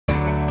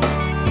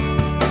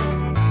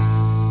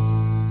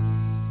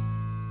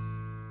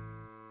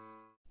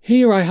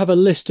Here I have a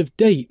list of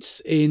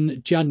dates in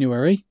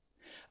January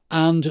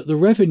and the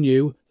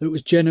revenue that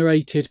was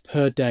generated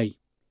per day.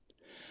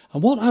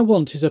 And what I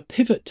want is a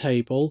pivot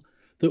table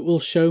that will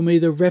show me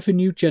the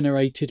revenue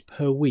generated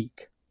per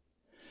week.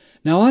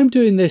 Now I'm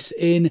doing this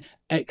in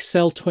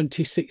Excel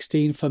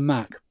 2016 for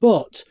Mac,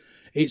 but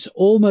it's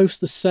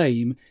almost the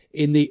same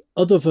in the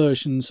other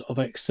versions of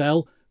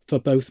Excel for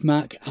both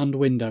Mac and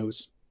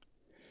Windows.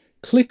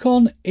 Click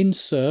on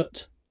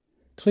Insert,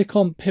 click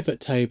on Pivot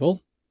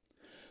Table,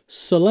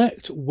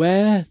 select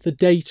where the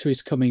data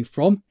is coming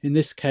from. In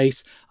this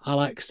case, I'll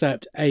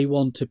accept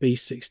A1 to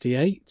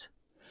B68.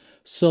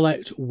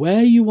 Select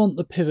where you want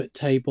the pivot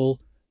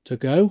table to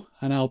go,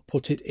 and I'll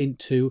put it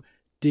into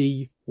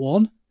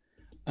D1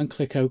 and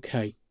click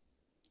OK.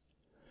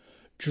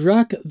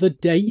 Drag the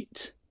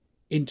date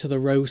into the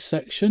rows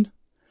section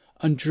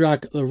and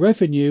drag the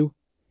revenue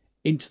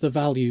into the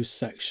values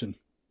section.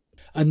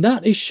 And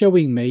that is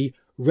showing me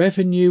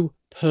revenue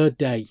per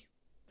day.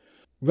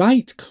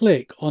 Right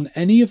click on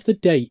any of the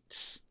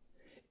dates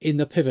in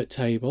the pivot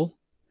table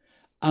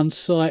and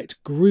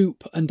select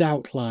Group and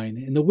Outline.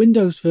 In the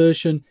Windows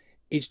version,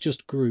 it's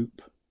just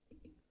Group.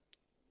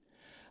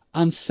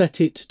 And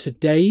set it to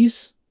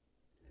days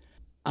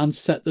and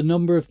set the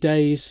number of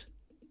days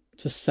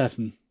to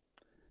 7.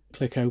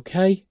 Click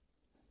OK.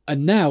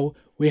 And now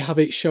we have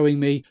it showing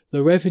me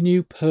the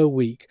revenue per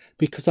week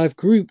because I've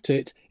grouped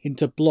it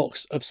into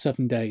blocks of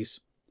 7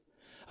 days.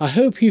 I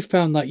hope you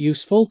found that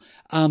useful,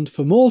 and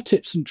for more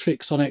tips and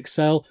tricks on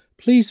Excel,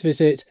 please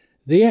visit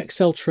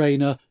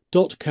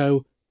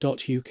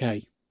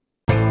theexceltrainer.co.uk.